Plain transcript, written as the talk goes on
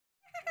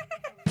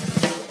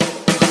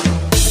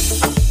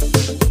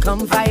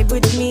Come vibe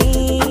with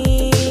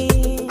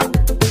me.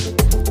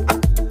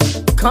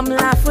 Come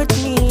laugh with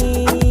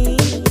me.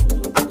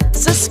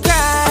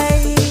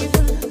 Subscribe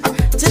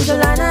to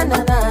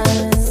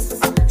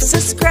Jaylanas.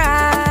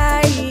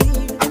 Subscribe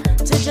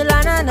to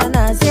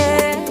Jaylanas,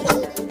 yeah.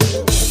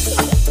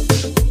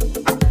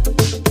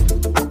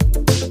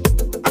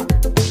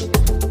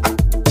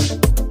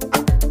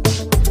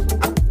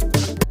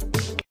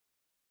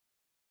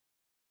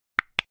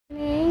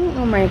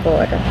 Oh my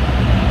god.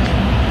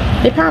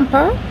 The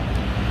pamper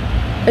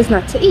is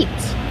not to eat.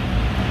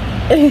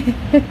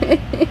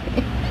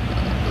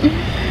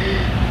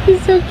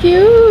 He's so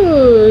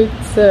cute.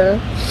 Hold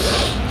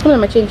on, I'm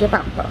gonna change your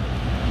pamper.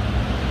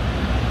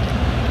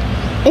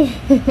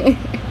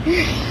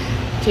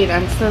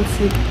 Jaylan's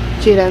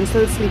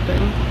still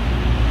sleeping.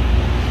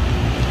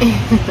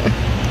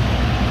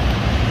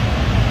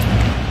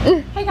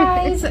 Hey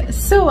guys,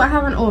 so I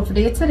have an off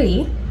day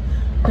today.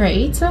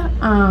 Great. Did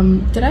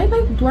I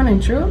like do an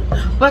intro?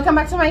 Welcome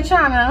back to my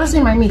channel.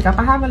 See my makeup.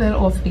 I have a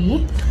little off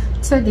day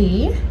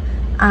today,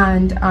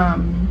 and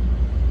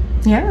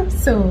yeah,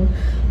 so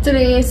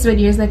today's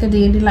video is like a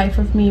day in the life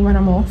of me when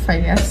I'm off, I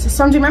guess.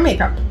 So I'm doing my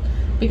makeup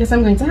because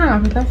I'm going to hang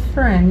out with a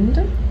friend.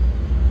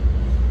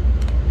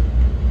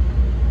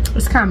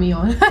 It's Cammy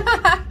on.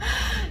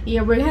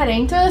 Yeah, we're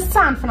heading to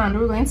San Fernando.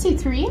 We're going to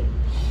C3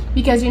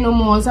 because, you know,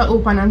 malls are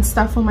open and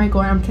stuff. Oh my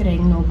god, I'm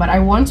kidding. No, but I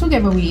want to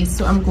give away,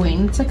 so I'm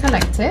going to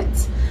collect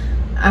it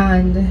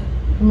and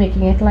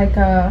making it like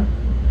a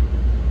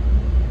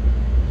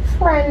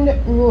friend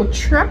road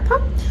trip.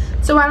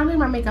 So while I'm doing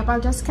my makeup,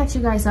 I'll just catch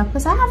you guys up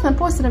because I haven't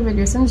posted a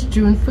video since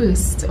June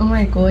 1st. Oh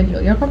my god,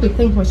 you'll probably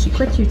think, well, she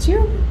quit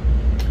YouTube.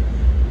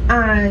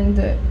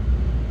 And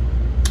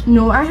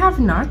no, I have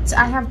not.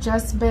 I have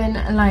just been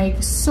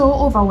like so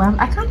overwhelmed.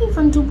 I can't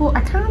even do both.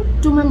 I can't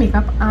do my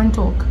makeup and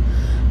talk.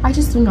 I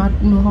just do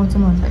not know how to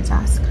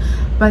multitask.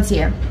 But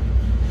yeah,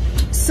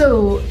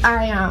 so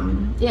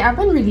yeah, I've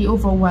been really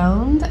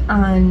overwhelmed,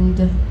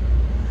 and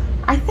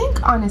I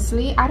think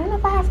honestly, I don't know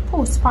if I have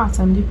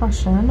postpartum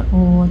depression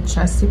or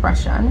just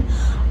depression,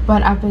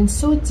 but I've been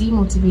so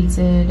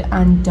demotivated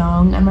and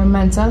down, and my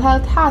mental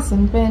health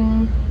hasn't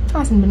been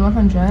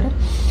 100.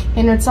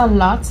 You know, it's a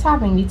lot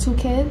having the 2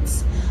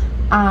 kids,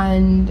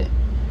 and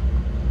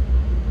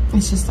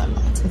it's just a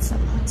lot. It's a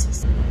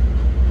lot.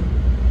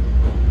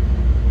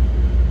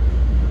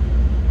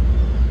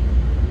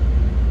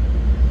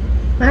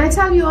 When I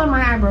tell you all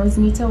my eyebrows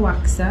need a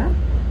waxer,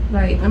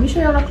 like, let me show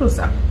you all a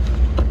close-up.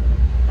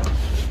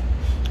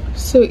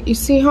 So you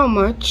see how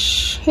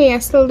much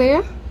hair still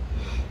there?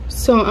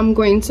 So I'm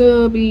going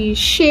to be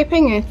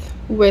shaping it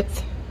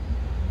with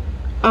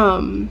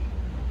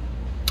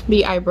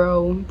the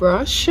eyebrow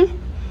brush,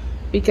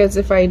 because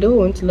if I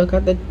don't, look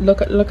at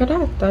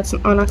that, that's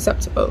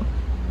unacceptable.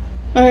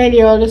 Alright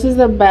y'all, this is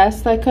the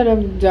best I could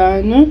have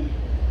done.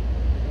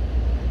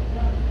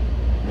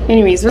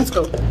 Anyways, let's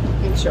go.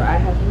 Make sure I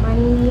have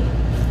money.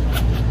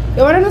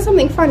 You wanna know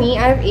something funny?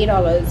 I have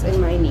 $8 in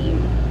my name.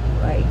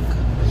 Like,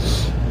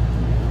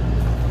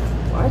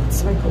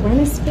 what? Like, when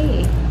is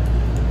pay?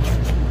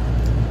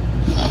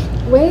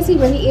 Where is he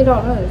when he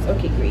 $8?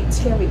 Okay, great.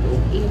 Here we go.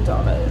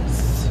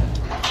 $8.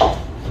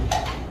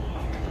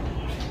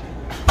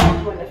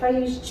 If I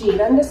use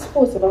Jaylanas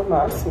disposable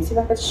mask, let me see if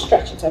I can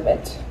stretch it a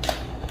bit.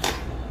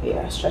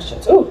 Yeah, stretch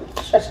it. Oh,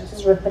 stretch it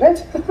is ripping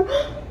it.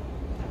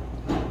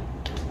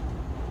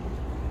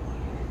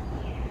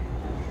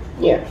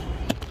 Yeah,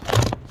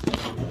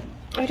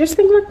 I just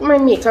think like my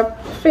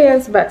makeup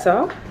fares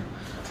better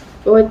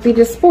with the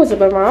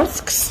disposable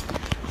masks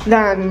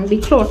than the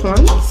cloth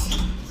ones.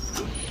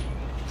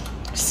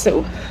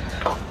 So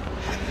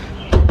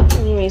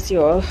anyways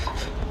y'all,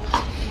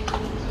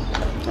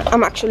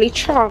 I'm actually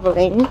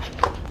traveling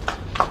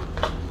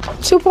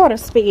to Port of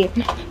Spain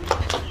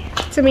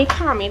to meet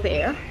Cammy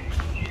there,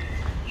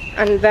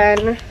 and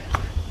then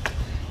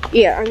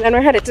yeah, and then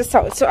we're headed to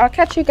South. So I'll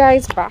catch you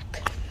guys back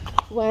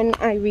when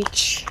I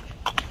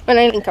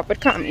link up with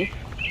Cammy.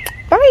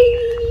 Bye.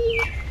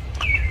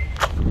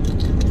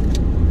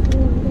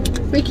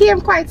 We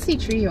came quite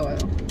C3 y'all,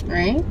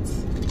 right?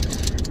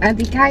 And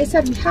the guy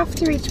said we have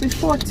to reach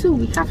before 2.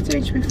 We have to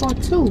reach before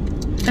 2.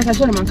 That's a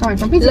gentleman coming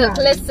from Pizza. Look,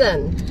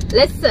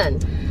 listen.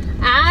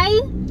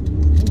 I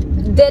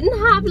didn't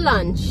have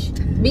lunch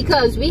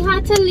because we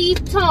had to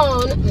leave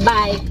town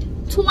by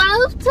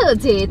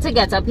 12:30 to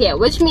get up here,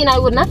 which means I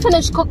would not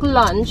finish cook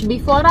lunch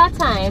before that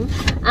time,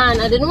 and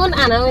I didn't want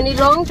Anna in the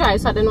long drive,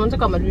 so I didn't want to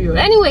come with you.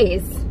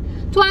 Anyways,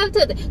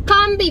 12:30.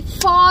 Come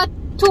before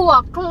 2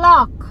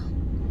 o'clock,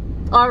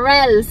 or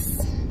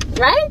else,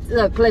 right?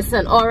 Look,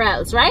 listen, or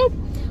else, right?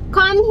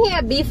 Come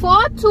here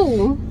before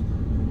 2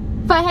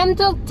 for him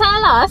to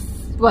tell us.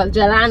 Well,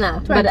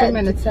 Jaylana, 20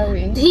 minutes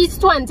away. He's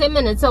 20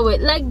 minutes away.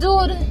 Like,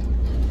 dude.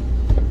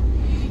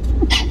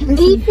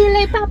 He feel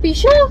like Papi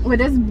Show with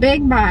this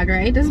big bag,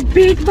 right? This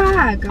big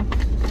bag.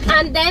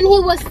 And then he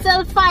was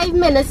still 5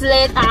 minutes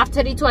late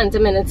after the 20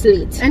 minutes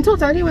late. In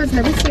total, he was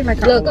never stayed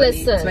like an Look, hour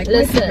listen, late.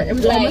 listen. It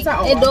was like, almost an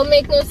hour. It don't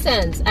make no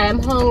sense. I am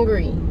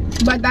hungry.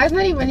 But that's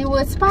not even the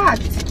worst part.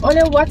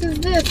 Only what is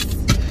this?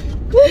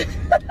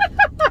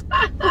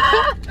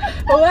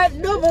 What?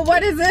 No, but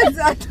what is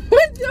it?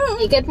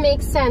 Make it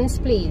make sense,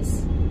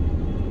 please.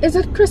 Is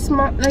it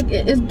Christmas? Like,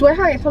 do I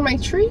hang it on my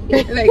tree?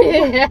 Like,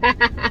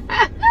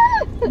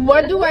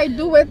 what do I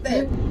do with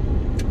it?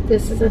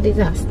 This is a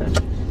disaster.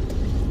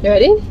 You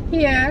ready?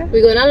 Yeah.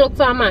 We're gonna look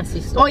for a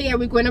Massey store. Oh yeah,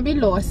 we're gonna be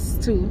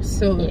lost too.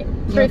 So yeah,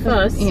 pray for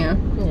us. Yeah.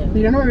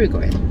 We don't know where we're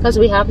going. Because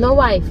we have no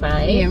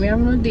Wi-Fi. Yeah, we have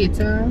no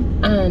data.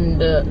 And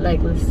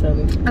like,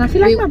 listen. And I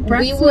feel like my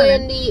breath. We were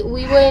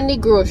in the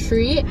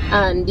grocery,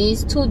 and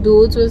these two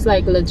dudes was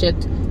like legit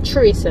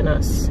tracing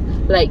us,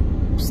 like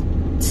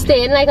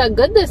staying like a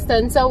good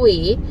distance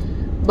away.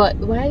 But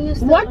why are you?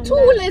 What tool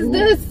is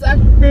this?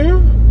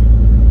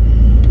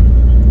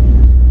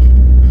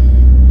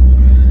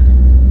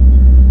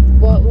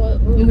 What?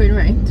 You're going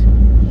right.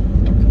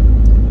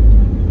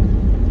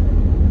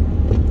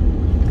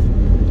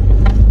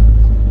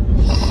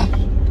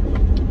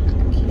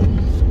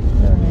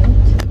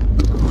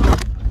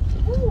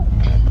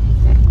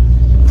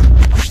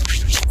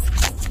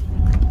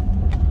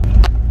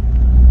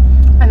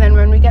 And then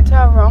when we get to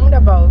a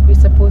roundabout, we're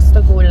supposed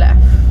to go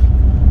left.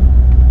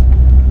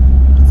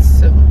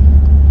 So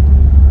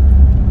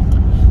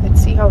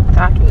let's see how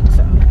that works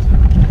out.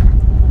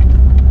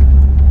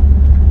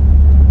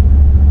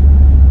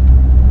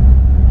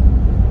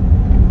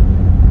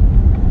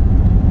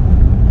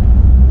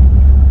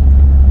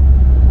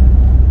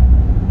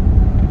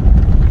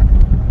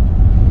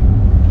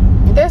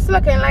 This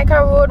looking like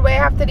a road where you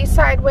have to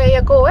decide where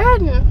you're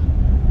going.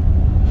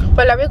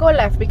 Well, let me go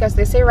left because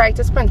they say right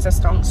is Princess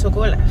Town, so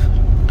go left.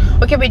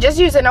 Okay, we're just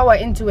using our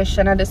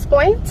intuition at this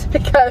point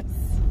because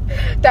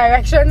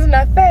directions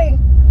nothing.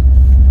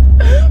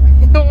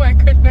 Oh my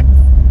goodness.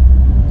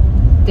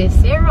 They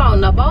say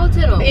roundabout,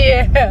 you know.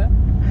 Yeah.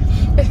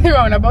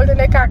 Roundabout in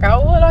the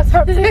cacao hole or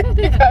something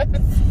because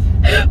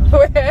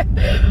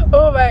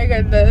oh my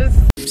goodness.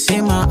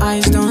 Say my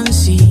eyes don't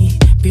see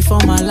before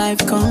my life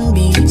can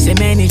be. Say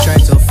many try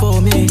to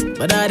fool me,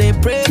 but I they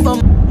pray for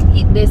me.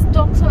 They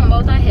talk some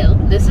about a hill.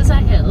 This is a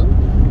hill,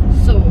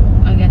 so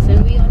I guess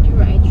we on the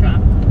right track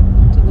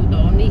to go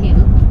down the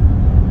hill,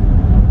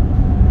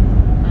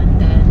 and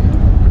then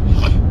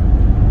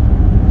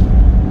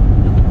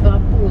look for a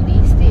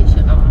police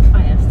station or a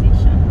fire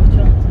station. Which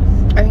one is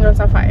this? I think it's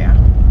a fire.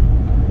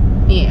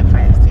 Yeah,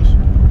 fire station.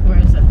 Where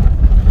is it?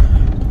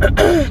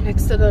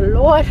 Next to the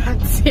Lord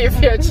and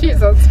Savior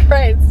Jesus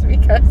Christ,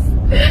 because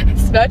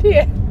it's not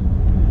here.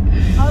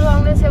 How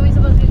long they say we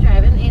supposed to be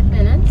driving? 8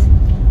 minutes.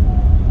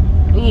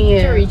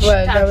 Yeah, To reach,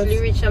 well, to actually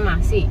reach a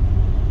Massey.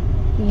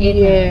 8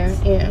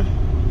 minutes. Yeah.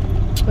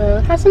 Well,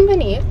 it hasn't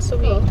been 8, so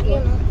we, Oh, you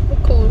know,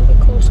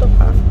 we're cool so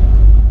far.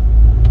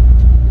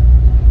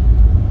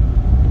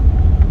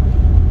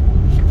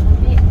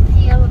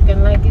 Here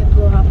looking like it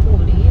go have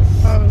police.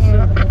 So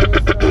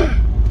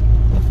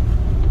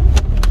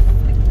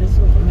stick this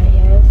over my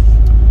ears.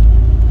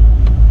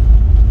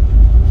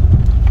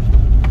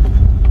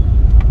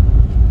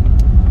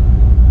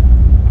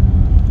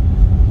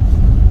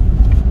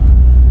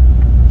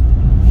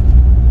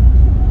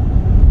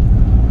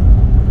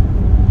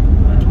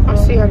 I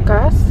see a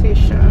gas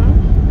station.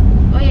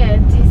 Oh yeah,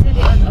 did he say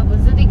the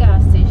opposite the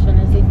gas station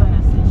is the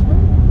fire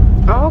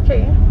station? Oh,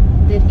 okay.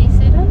 Did he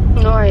say that?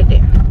 No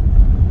idea.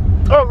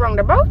 Oh,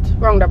 roundabout?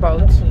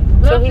 Roundabout.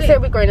 Okay. So he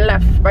said we're going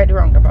left by the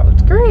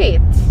roundabout.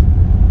 Great.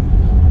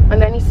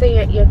 And then he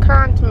said you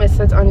can't miss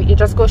it on, you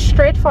just go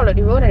straight, follow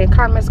the road, and you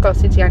can't miss Gulf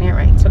City on your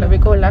right. So let me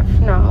go left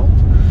now.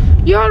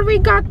 Y'all, we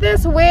got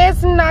this.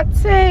 Where's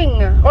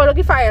nothing? Oh, look,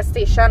 the fire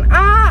station.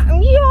 Ah,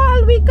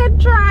 y'all, we could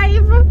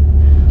drive.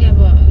 Yeah,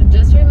 but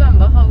just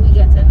remember how we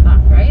get in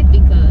back, right?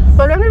 Because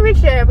But when we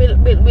reach there, we'll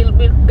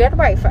get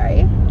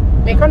Wi-Fi.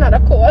 Make another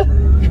call.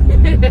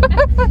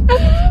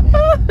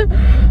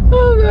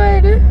 Oh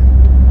god.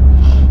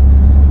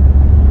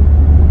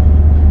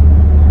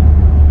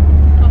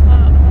 how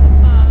far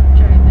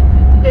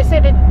driving? They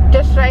said it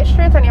just drive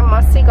straight and you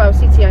must see Gulf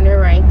City on your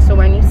right. So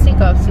when you see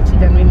Gulf City,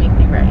 then we make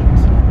the right.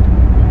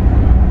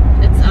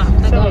 It's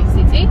after Gulf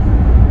City.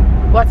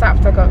 What's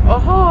after Gulf?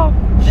 Oh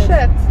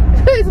shit.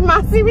 It's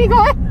Massey we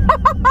going.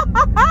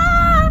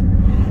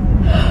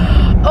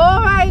 Oh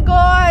my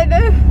god.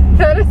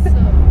 That is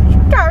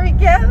Carrie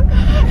girl.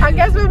 I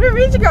guess when we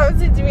reach Gulf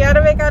City, we have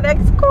to make our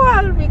next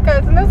call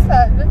because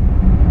listen.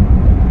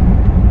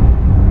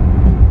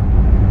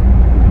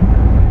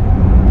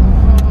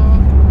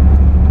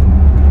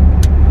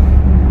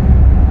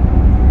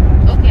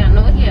 Okay, I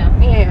know here.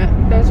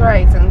 Yeah, there's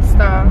Rising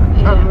Star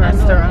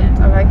restaurant.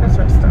 I like this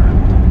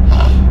restaurant.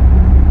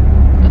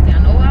 Okay, I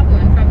know where I'm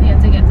going from here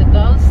to get to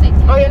Gulf City.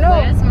 Oh, you know?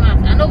 Where's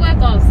I know where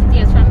Gulf City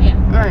is from here.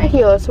 Alright,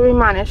 here, so we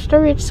managed to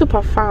reach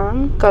Super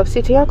Farm, Gulf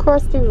City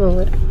across the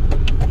road.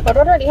 But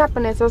what really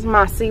happened is was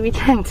Massey we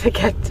trying to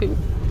get to.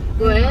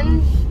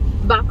 Going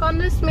back on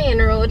this main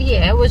road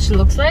here, which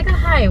looks like a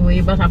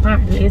highway, but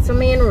apparently it's a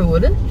main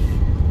road.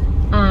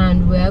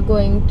 And we're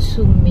going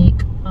to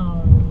make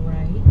a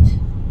right.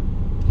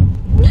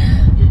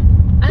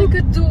 I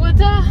could do with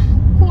a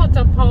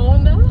quarter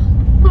pounder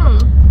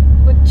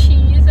with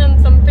cheese and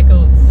some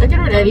pickles. I can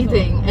already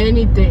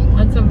Anything.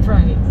 And some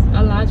fries.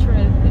 A large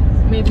fries.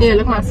 Maybe. Yeah,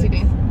 look, my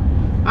city.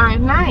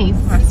 Alright, nice.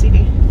 My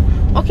city.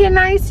 Okay,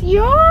 nice.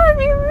 Yo,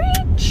 we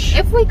rich.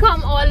 If we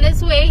come all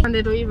this way And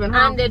they don't even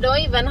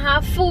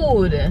have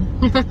food.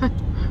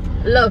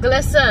 Look,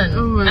 listen.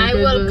 Oh my I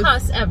will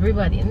cuss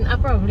everybody. I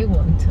probably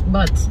won't,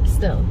 but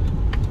still.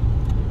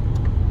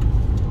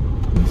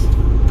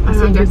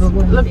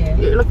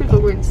 Look, people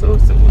going so.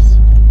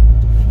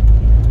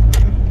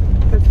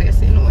 But they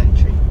say no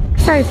entry.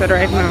 Excited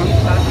right now.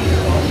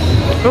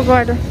 Oh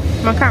God,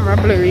 my camera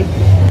blurry. Let's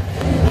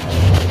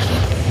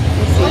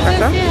see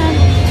better.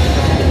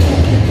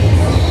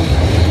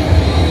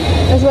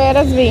 That's where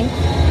that's be.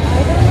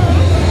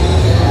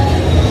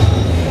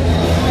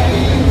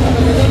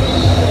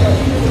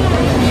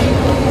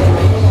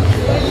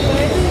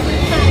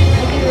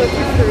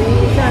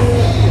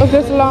 Look,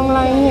 this long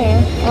line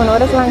here. Oh no,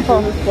 this line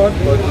for.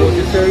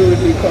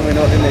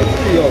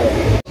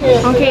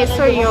 Okay,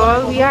 so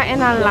y'all, we are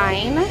in a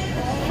line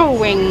for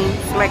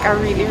wings, like a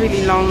really,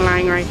 really long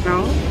line right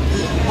now.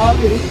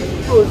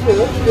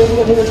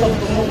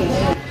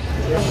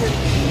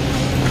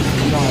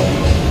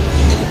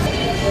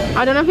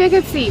 I don't know if you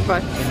can see,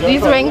 but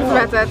these wings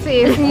better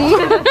taste.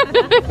 No,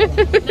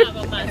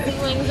 but Massey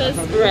wings just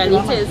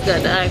really taste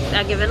good.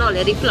 I given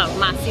already plug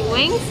Massey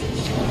wings.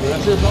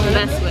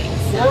 Best wings.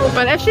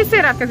 But if she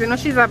say that because you know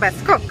she's our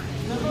best cook,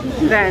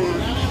 then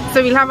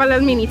so we'll have a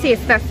little mini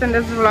taste test in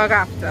this vlog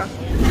after.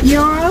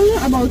 Y'all,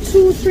 about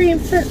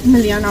 2-3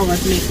 million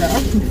hours later,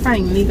 we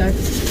finally got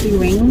the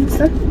wings.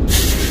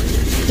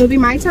 It'll be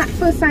my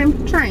first time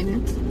trying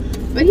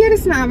it. But here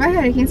it's not my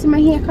hair. You can see my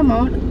hair come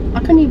out.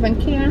 I can't even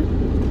care.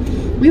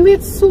 We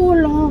wait so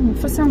long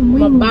for some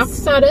wings. My back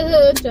started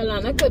hurt.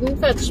 Jaylana couldn't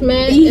fetch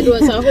me. It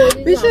was a whole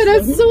disaster. We should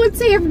have so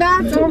taped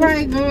that. Oh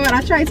my God.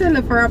 I tried to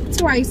look her up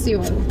twice,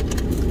 y'all.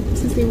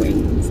 This is the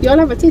wings. Y'all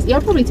have a taste.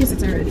 Y'all probably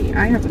tasted it already.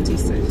 I haven't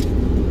tasted it.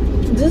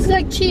 This is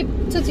like cheap.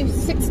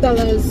 $36.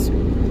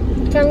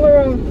 Can't go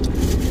wrong.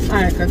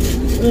 Alright, good.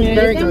 Yeah,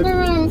 very can't good. go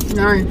wrong.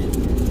 Nice.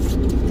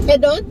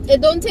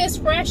 It don't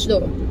taste fresh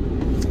though.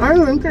 I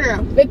don't care.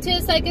 It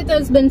tastes like it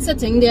has been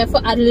sitting there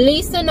for at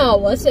least an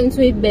hour since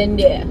we've been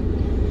there.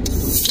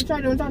 Which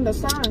I don't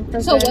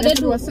understand. So what they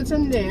do? Was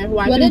sitting there.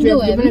 Why what didn't they you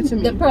do? have given it to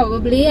me? They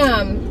probably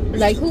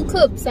like who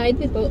curbside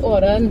people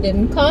order and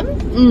didn't come.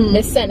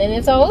 They're sending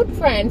it out,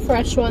 frying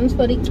fresh ones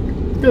for the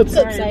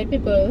curbside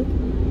people.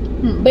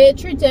 But you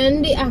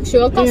treating the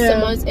actual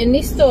customers in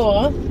the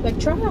store like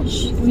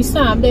trash. We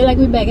stop there like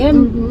we beg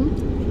them.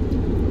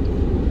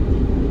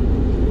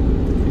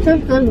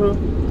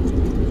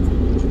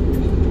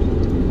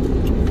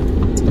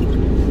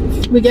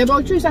 We get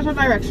about 3 sets of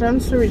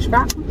directions to reach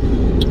back.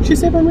 She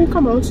said when we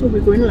come out, so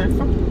we're going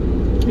left.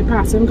 We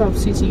pass in Gulf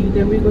City,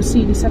 then we go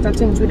see the set of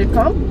things where they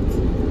come.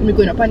 And we're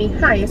going up on the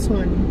highest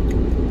one.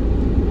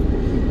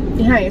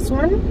 The highest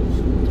one,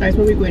 that's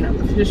where we're going up.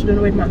 If you just don't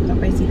know where marked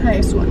up, it's the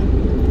highest one.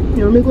 You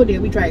know, when we go there,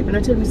 we drive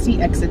until we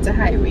see exit to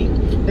highway.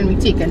 Then we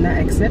take in that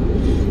exit.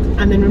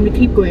 And then when we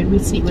keep going, we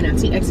see when I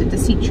see exit to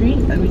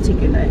C3, and we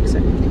take in the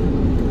exit.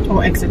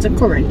 Or exit to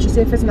current. She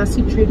said if it's not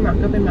C3,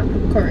 marked up and marked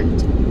up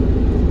current.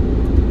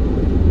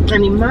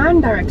 And the man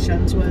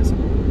directions was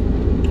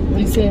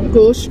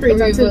go straight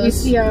until we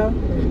see a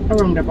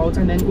roundabout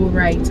and then go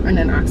right and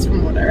then ask for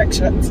more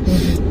directions.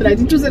 But I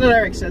think those are the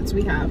directions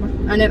we have.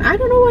 And then I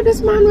don't know what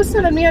this man was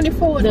telling me on the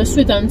phone. The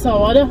sweet and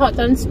sour, the hot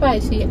and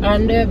spicy,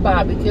 and the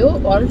barbecue,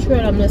 all 3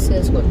 of them this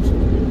is good.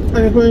 And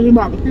it's going to be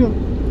barbecue.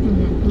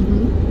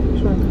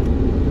 Sure.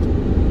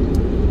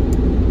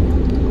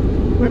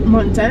 With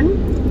mountain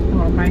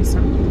or buy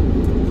some.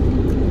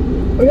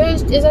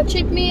 Is a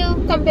cheap meal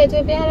compared to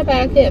if you had a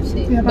bag of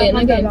KFC. Yeah, but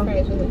not getting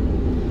fries with it.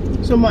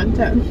 So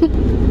mountain.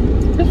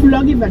 This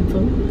vlog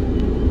eventful.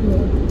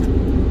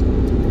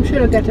 We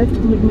should have get it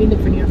with me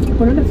living here. I'm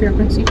going to live here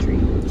on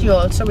C3.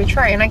 Yo, so we're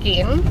trying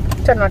again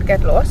to not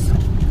get lost.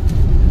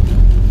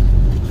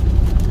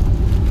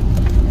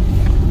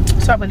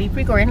 So I believe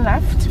we're going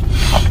left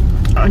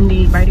on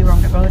by the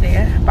roundabout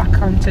there,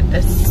 back onto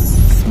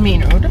this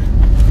main road.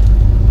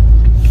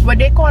 What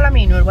they call a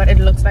main road, but it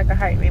looks like a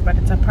highway, but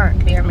it's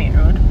apparently a main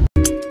road.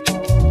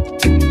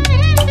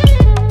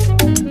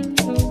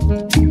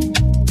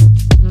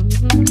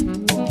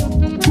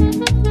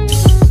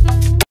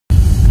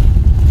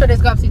 So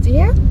there's Gulf City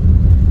here?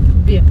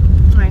 Yeah.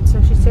 Right,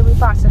 so she said we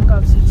passed in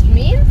Gulf City.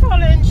 Me and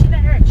following she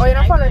direction. Oh, you're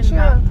not following she?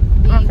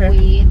 The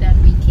way that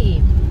we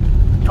came.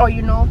 Oh,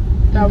 you know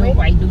that way?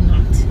 No, I do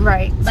not.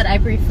 Right. But I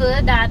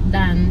prefer that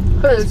than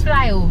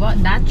flyover.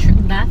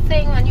 That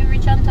thing when you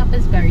reach on top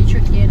is very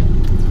tricky, you know.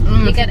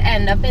 You could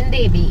end up in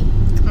Davie.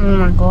 Oh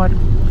my God.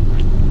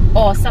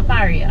 Or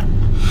Saparia.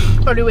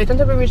 Or you wait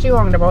until we reach the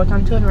roundabout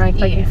and turn right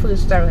like the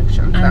first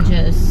direction. And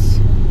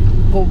just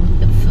go with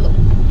the flow.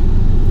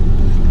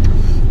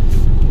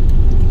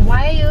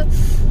 Why are you...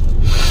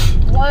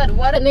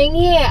 What thing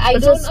here? I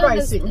it's don't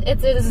understand.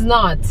 It is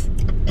not.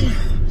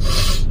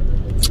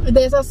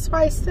 There's a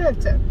spice to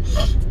it.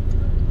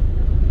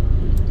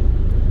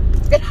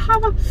 It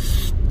have a...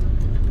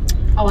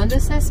 I want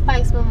to say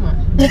spice, mama.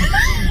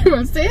 You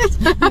want to say it?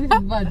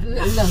 But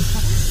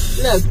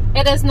look,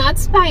 it is not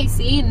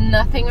spicy.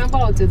 Nothing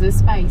about it is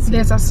spicy.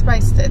 There's a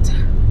spice to it.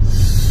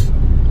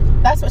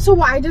 That's what, so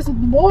why I just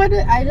bought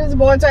it. I just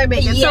bought it to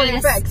make it sound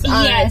effects.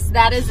 Yes,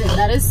 that is it.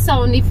 That is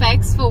sound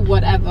effects for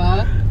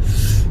whatever.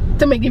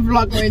 To make the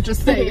vlog more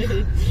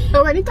interesting.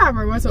 So when the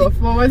camera was off,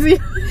 what was the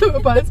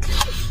purpose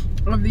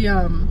of the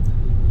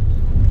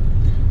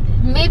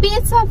Maybe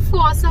it's a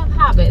force of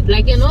habit.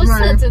 Like, you know,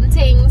 right. certain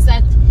things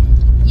that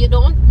you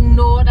don't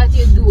know that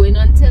you're doing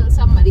until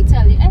somebody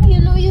tell you, hey, you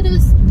know, you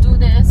just do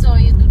this or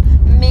you do.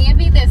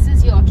 Maybe this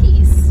is your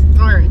case.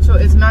 Alright, so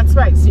it's not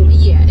spicy.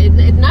 Yeah,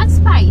 it's not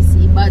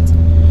spicy, but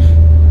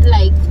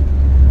like.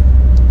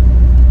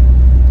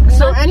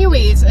 So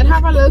anyways, it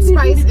have a little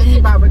spice in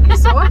the barbecue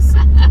sauce.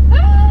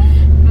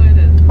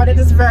 But it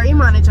is very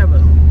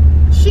manageable.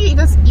 She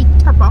just eat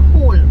pepper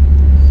whole.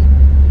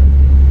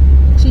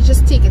 She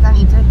just take it and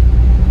eat it.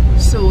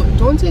 So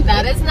don't take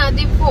that it. Is not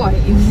the point.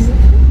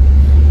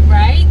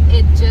 Right?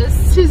 It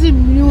just. She's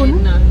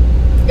immune.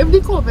 If the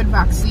COVID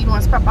vaccine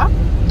was pepper,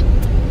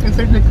 if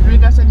it literally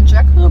just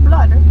inject her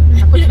blood,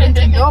 put it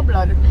into your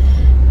blood.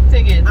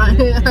 Take it.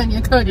 And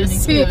you could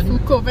just safe from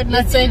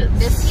COVID-19.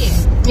 This year.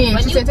 Yeah,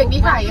 she said take the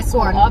highest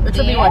one. It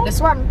should be what,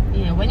 this one?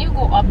 Yeah, when you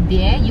go up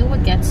there, you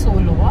would get so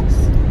lost.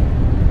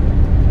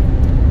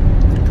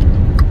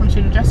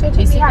 She just said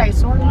take the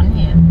highest one.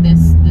 Here.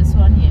 This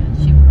one here.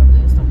 She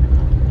probably is talking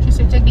about. She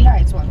said take the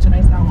highest one, so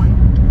there's that one.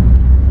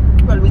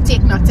 Well, we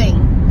take nothing.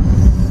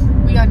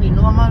 We are on the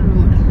normal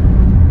road.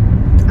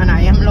 And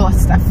I am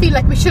lost. I feel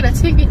like we should have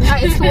taken the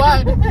highest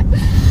one. I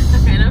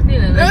kind of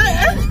feel like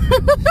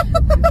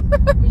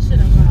we should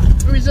have gone.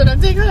 We should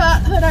have taken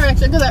her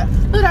direction, because her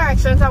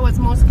directions I was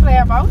most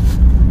clear about.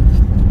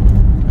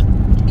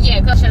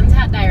 Yeah, because she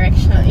had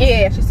directions.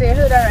 Yeah, she said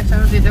her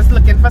directions, they're just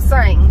looking for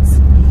signs.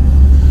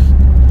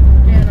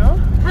 You know?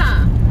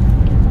 Huh.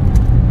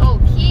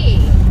 Okay.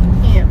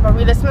 Yeah, but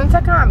we listening to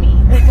Cammy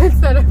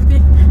instead of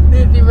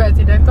the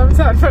resident of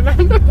San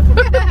Fernando.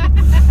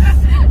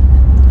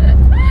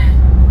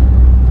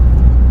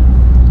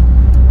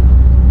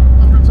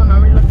 So now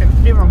we're looking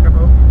for the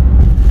roundabout.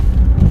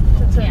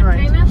 Yeah,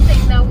 right. I kind of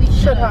think that we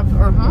Should have.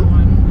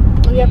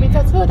 Yeah,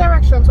 because her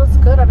directions was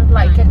good. I didn't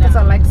like it because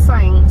I like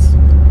signs.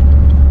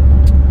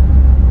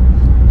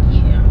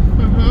 Yeah.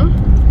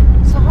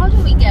 So how do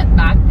we get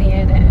back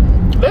there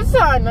then?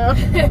 Listen,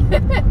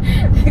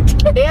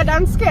 they're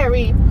done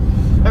scary.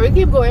 And we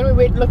keep going. We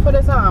wait. Look for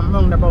this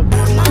roundabout.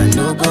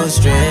 No go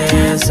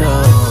stress.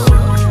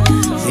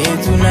 See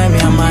tonight, me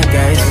and my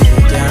guys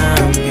will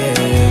jam.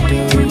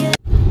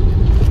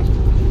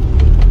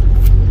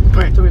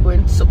 Alright, so we're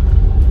going so.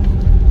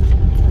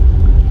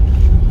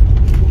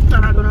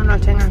 I'm not gonna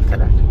nothing after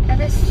that. That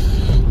is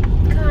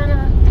kind of.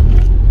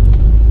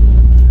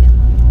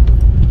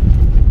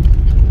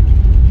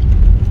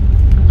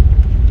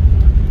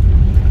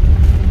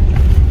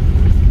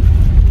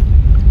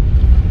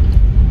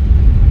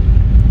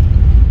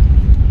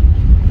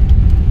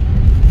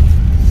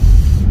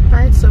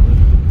 Alright, so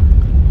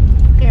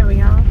here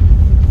we are.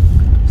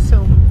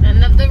 So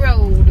End of the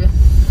road.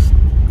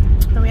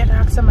 and we had to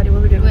ask somebody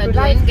what we did. We're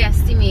doing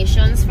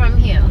guesstimations from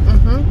here.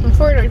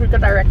 Before we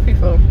could direct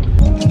people.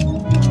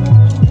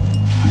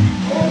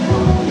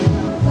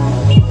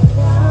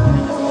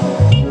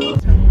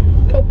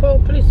 Popo,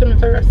 please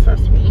don't arrest us.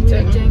 We're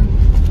eating.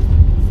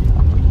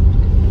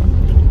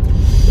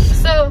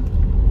 So,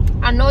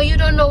 I know you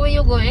don't know where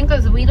you're going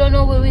because we don't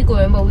know where we're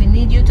going, but we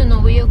need you to know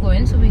where you're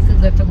going so we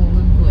could get to where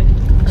we're going.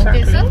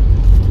 Exactly. Okay, so?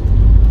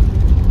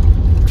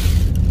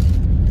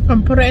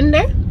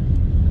 Comprende?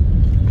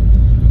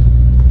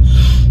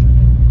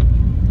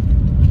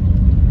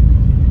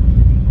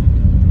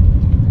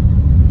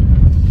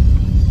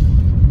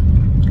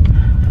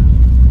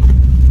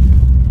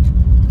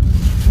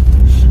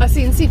 I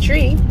seen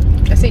C3.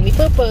 I seen the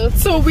purple.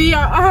 So we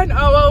are on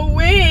our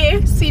way.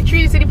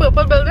 C3 is the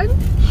purple building.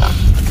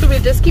 So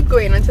we'll just keep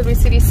going until we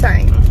see the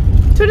sign.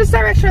 So this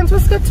directions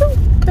was good too,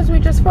 because we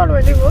just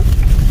following the road.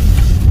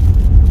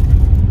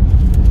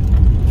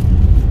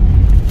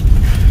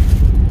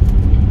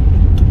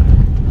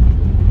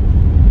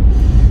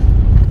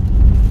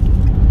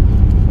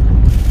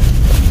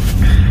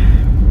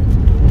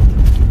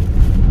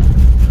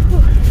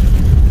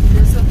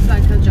 This looks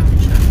like a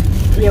junction.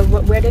 Yeah,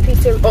 where did he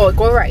say? Oh,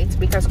 go right,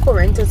 because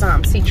Corinth is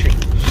C3.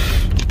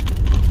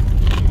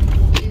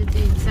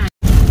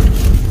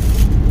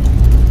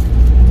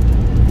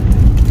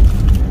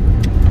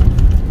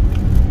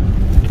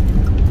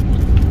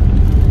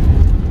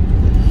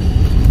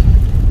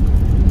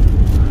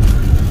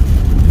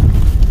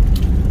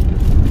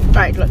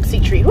 Right, look,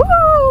 C3.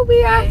 Woo!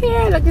 We are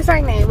here. Look, the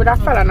sign there with that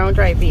fella now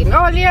driving.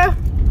 Oh, yeah.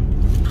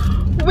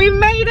 We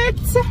made it.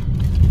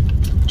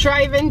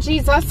 Driving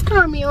Jesus,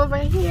 Cammy over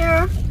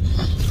here.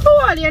 Who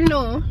all you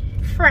know,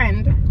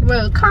 friend,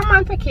 will come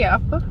and pick you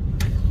up,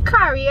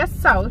 carry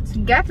us out,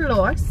 get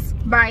lost,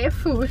 buy your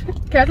food,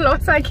 get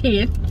lost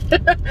again.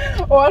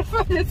 All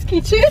for this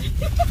kitchen.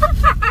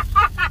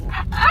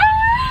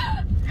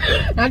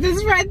 Not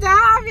just friends to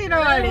have, you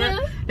know.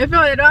 If you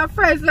only don't have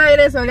friends like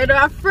this, only don't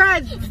have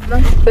friends.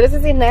 So this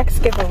is the next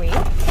giveaway.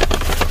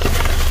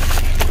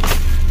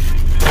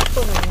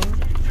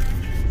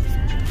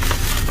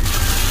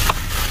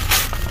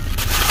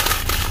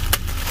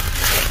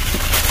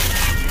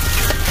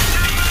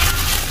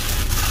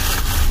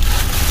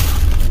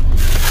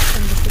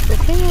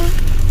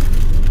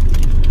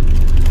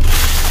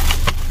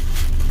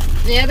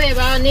 Yeah, babe,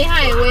 on the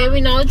highway,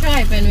 we now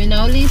driving, we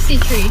now leave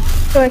C3.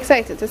 So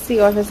excited to see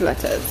all his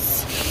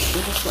letters.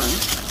 This one.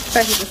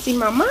 Excited to see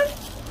Mama.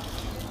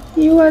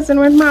 You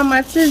wasn't with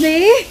Mama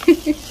today.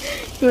 You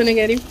wanna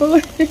get it for?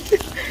 Okay.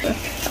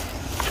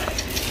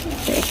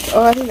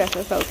 Oh, I think that's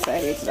just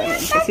outside. Wait till I need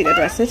to see the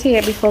dress is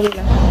here before we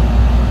left.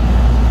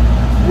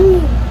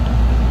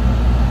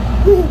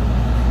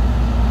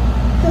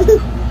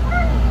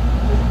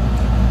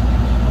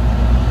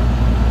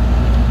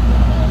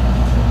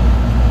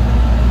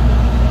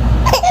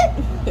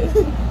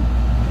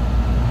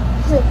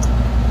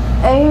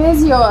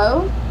 Anyways,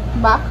 y'all,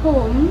 back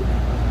home.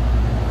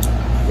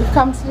 We've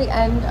come to the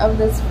end of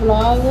this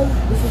vlog.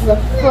 This is a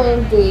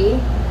full day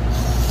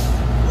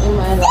in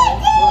my life.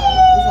 Well,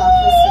 it's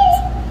after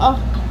 6. Oh,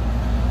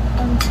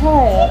 I'm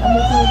tired. I'm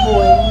with my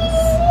boys.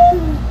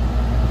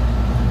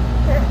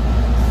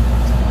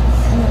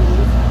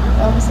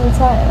 I'm so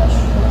tired.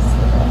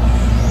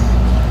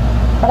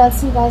 But I'll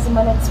see you guys in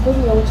my next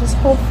video, which is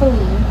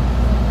hopefully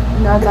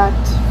not that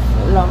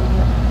long,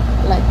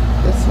 like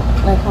this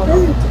one, like how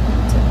long it took.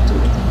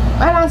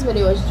 My last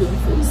video was June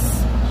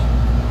 1st.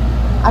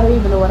 I don't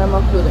even know what I'm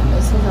uploading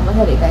this because I'm a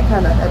headache. I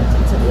cannot edit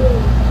it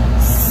today.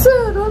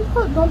 So don't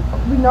put,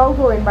 we're now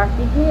going back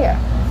to here.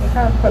 I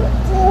can't pull it.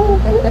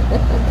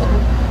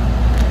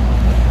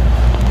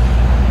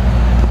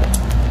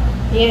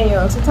 Yeah,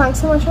 y'all. So thanks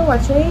so much for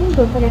watching.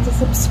 Don't forget to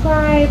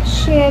subscribe,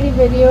 share the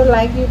video,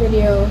 like the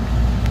video,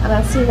 and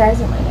I'll see you guys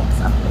in my next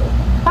upload.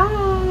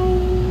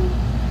 Bye.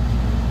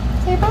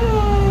 Say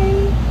bye.